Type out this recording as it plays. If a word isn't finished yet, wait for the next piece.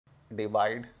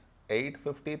divide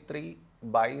 853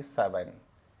 by 7.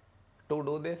 To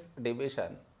do this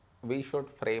division, we should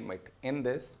frame it in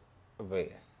this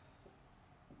way.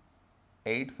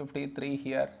 853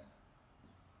 here,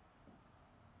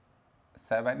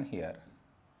 7 here.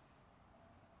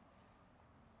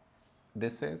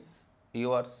 This is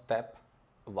your step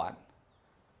 1.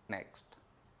 Next,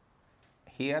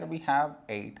 here we have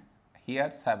 8,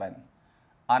 here 7.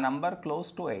 A number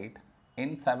close to 8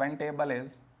 in 7 table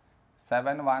is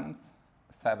 7 ones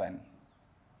 7.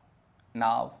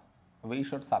 Now we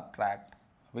should subtract,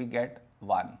 we get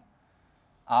 1.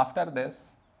 After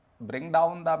this, bring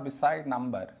down the beside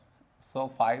number, so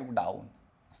 5 down,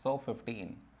 so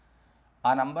 15.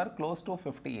 A number close to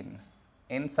 15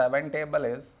 in 7 table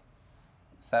is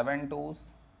 7 twos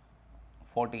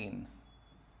 14.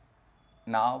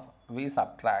 Now we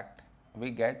subtract,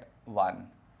 we get 1.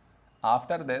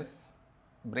 After this,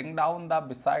 bring down the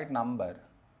beside number,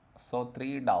 so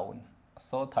 3 down,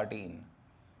 so 13.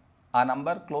 A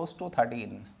number close to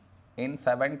 13 in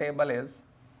 7 table is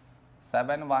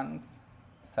 7 ones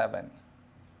 7.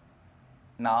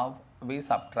 Now we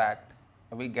subtract,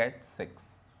 we get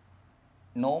 6.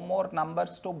 No more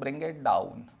numbers to bring it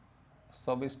down,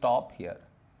 so we stop here.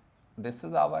 This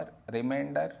is our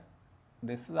remainder,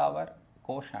 this is our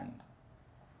quotient.